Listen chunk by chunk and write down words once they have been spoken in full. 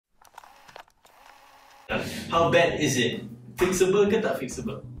How bad is it? Fixable ke tak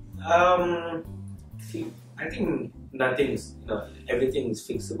fixable? I think nothing's, everything is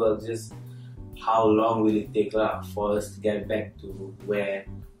fixable. Just how long will it take for us to get back to where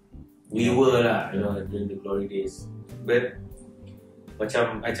we were during the glory days. But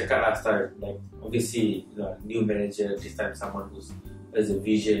macam I cakap last time, like obviously new manager this time, someone who has a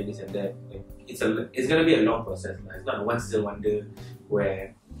vision, this and that. Like, it's gonna be a long process. It's not a one season wonder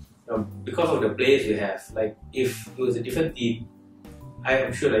where because of the players we have. Like if it was a different team, I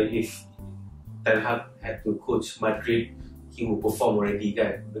am sure like if Ten Hag had to coach Madrid, he will perform already,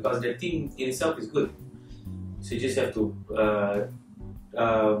 kan? Because the team in itself is good. So you just have to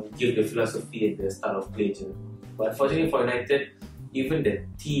give the philosophy and the style of play. But fortunately for United, even the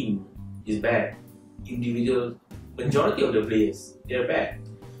team is bad. Majority of the players, they're bad.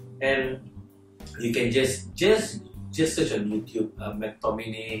 And you can just search on YouTube,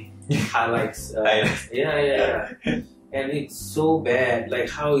 McTominay highlights. Yeah. And it's so bad. Like,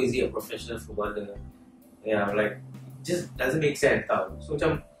 how is he a professional footballer? Yeah, like, just doesn't make sense. So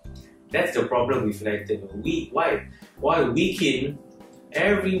that's the problem with United. Why week in,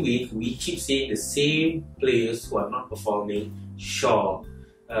 every week we keep seeing the same players who are not performing. Shaw,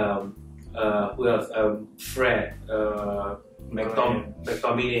 who else? Fred,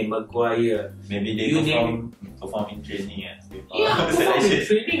 McTominay, Maguire. Maybe they perform in training. Perform in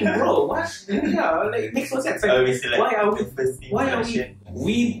training, bro. What? Yeah, like it makes no sense. Like, why are we?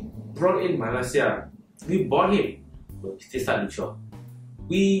 We brought in Malaysia. We bought him. But we still started Shaw.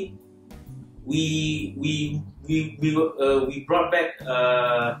 We brought back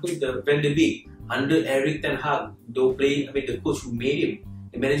who's the Van der Beek under Erik Ten Hag. The coach who made him,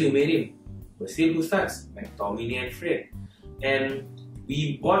 the manager who made him. But still, who starts? McTominay and Fred. And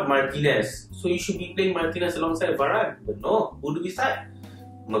we bought Martinez, so you should be playing Martinez alongside Varane. But no, who do we start?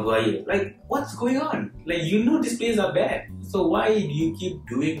 Maguire. Like, what's going on? Like, these players are bad. So why do you keep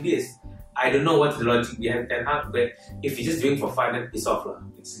doing this? I don't know what's the logic behind Ten Hag, but if you're just doing for fun, then piss off lah.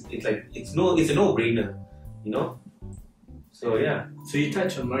 It's a no-brainer, So yeah. So you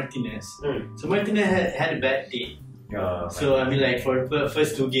touched on Martinez. So Martinez had a bad day. Yeah. So I mean, like for the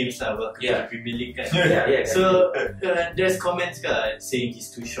first 2 games, welcome to Premier League. Yeah. So there's comments saying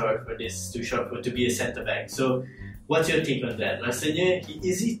he's too short for this, to be a centre back. So what's your take on that? Rasanya,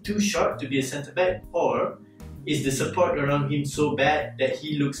 is he too short to be a centre back, or is the support around him so bad that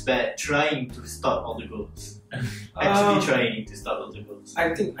he looks bad trying to stop all the goals? Actually trying to stop all the goals.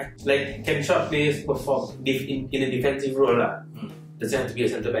 I think can short players perform in a defensive role lah? Doesn't have to be a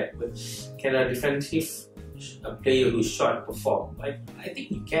centre back, but can a player who's short perform? I think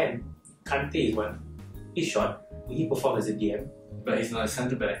he can. Kante is one. He's short. He perform as a DM, but he's not a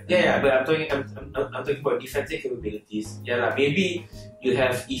centre back. Yeah, but I'm talking about defensive capabilities. Yeah, maybe you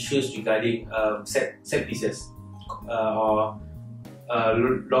have issues regarding set pieces or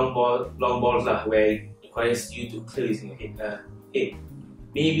long balls where it requires you to clear his head.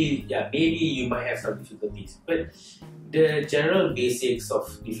 Maybe you might have some difficulties, but the general basics of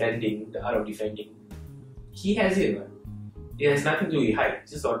defending, the art of defending, he has it. It has nothing to do with height,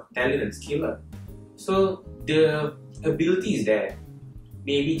 it's just on talent and skill. So the ability is there.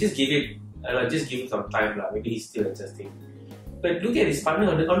 Maybe just give him some time. Maybe he's still adjusting. But look at his partner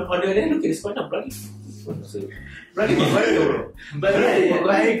on the other hand. Look at his partner, bloody bro. But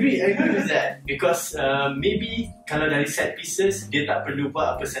I agree with that, because maybe kalau dari set pieces dia tak perlu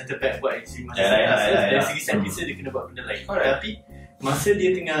buat apa centre back buat dari segi set pieces dia kena buat benda lain. Tapi masa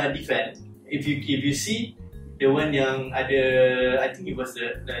dia tengah defend, if you see the one yang ada, I think it was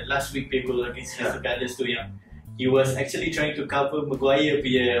the last week goal against Crystal Palace tu, yang he was actually trying to cover Maguire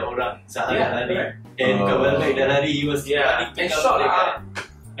punya orang Zaha lari, and Welbeck dah lari, he was running to cover that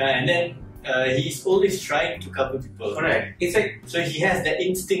guy, and then he's always trying to cover people. Correct. It's like, so he has that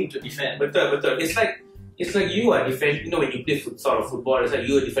instinct to defend. Betul. It's like you are defending. When you play football, it's like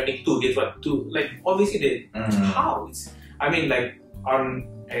you are defending 2 against 1. Like obviously how it's. I mean, like on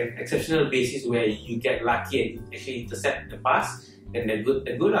an exceptional basis where you get lucky and you actually intercept the pass, then they're good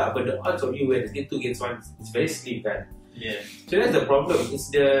lah. But the odds of you when it's 2 against 1, it's very slim, man. Yeah. So that's the problem. It's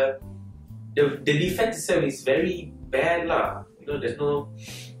the defense itself is very bad lah. There's no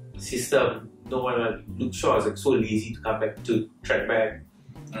system. No one. Luke Shaw is so lazy to come back to track back.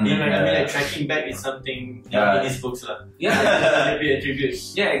 I mean, tracking back is something in his books lah. Yeah. Maybe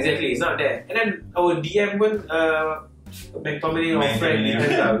attributes. Yeah, exactly. It's not there. And then our DM when McTominay or Fred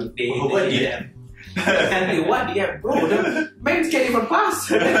what DM? What DM, bro? The man can't even pass.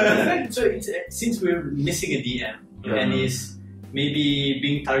 So since we're missing a DM and is maybe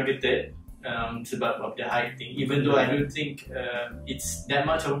being targeted sebab of the height thing, even though I don't think it's that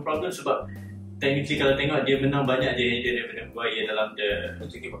much of a problem, sebab technically kalau tengok dia menang banyak je daripada Maguire dalam the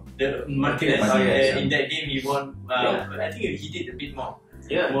Martinez. In that game he won. I think he did a bit more.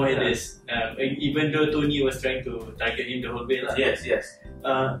 More headers. Even though Tony was trying to target him the whole way lah. Yes.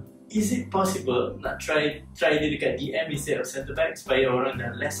 Is it possible nak try dia dekat DM instead of centre back supaya orang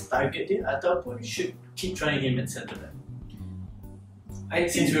dah less target dia, ataupun should keep trying him at centre back?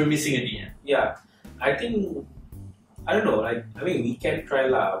 Since we're missing a DM. Yeah, I think, I don't know, like, I mean, we can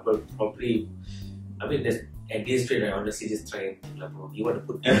try lah, but probably, I mean, there's, at this rate, I honestly just try and think lah, bro. You want to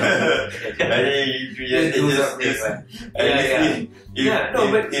put But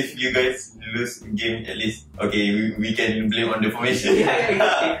if you guys lose game, at least, okay, we can blame on the formation. Exactly.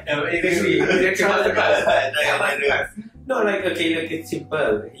 No, like, okay, like, it's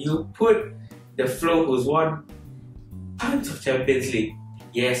simple. You put the flow who's won tons of Champions League.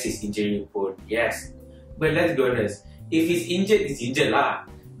 Yes, he's injury prone. Yes, but let's be honest. If he's injured lah.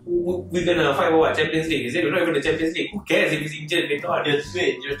 We're gonna fight for what? Champions League? Is it? We're not even the Champions League. Who cares if he's injured later on?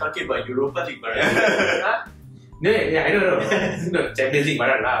 Wait, you're talking about Europa League, right? No, yeah, I don't know. No, Champions League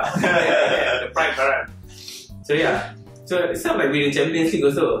baran lah. The prime baran. So yeah. So it's not like we're in Champions League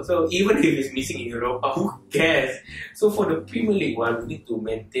also. So even if he's missing in Europa, who cares? So for the Premier League one, we need to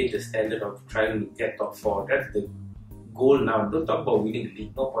maintain the standard of trying to get top 4. That's the goal now. Don't talk about winning the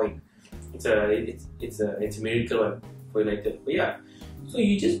league. No point. It's a miracle one for United. But yeah. So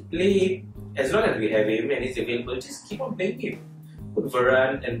you just play as long as we have him and he's available. Just keep on playing him. Put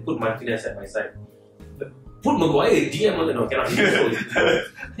Varane and put Martinez at my side. Put Maguire DM on the no, cannot.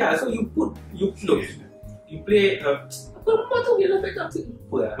 Yeah, so you play.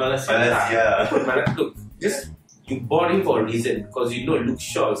 Malaysia. Look, just you bought him for a reason because you know Luke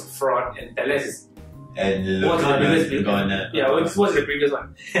Shaw is fraud and Teles is. And what's the previous one? Yeah, what's the previous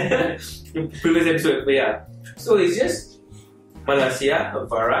one? Previous episode, but yeah. So it's just Malaysia,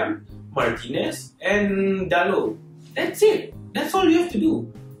 Varane, Martinez, and Dalo. That's it. That's all you have to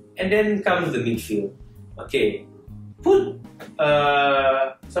do. And then comes the midfield. Okay, put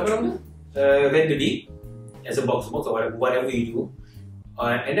Van de Beek as a box or whatever you do,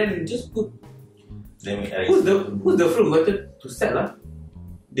 and then just put who's the fruit wanted to sell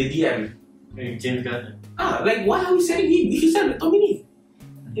the DM. James Garner. Like why are we selling him? We should sell Dominic.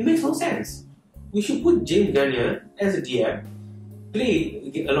 It makes no sense. We should put James Garner as a DM,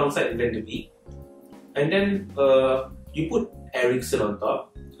 play alongside Van de Beek, and then you put Eriksen on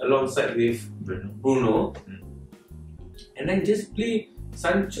top alongside with Bruno. And then just play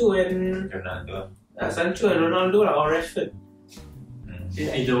Sancho and Ronaldo or Rashford.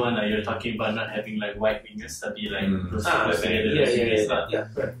 Either one, you're talking about not having like wide wingers, tapi like Yeah.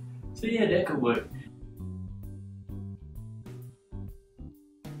 So yeah, that could work.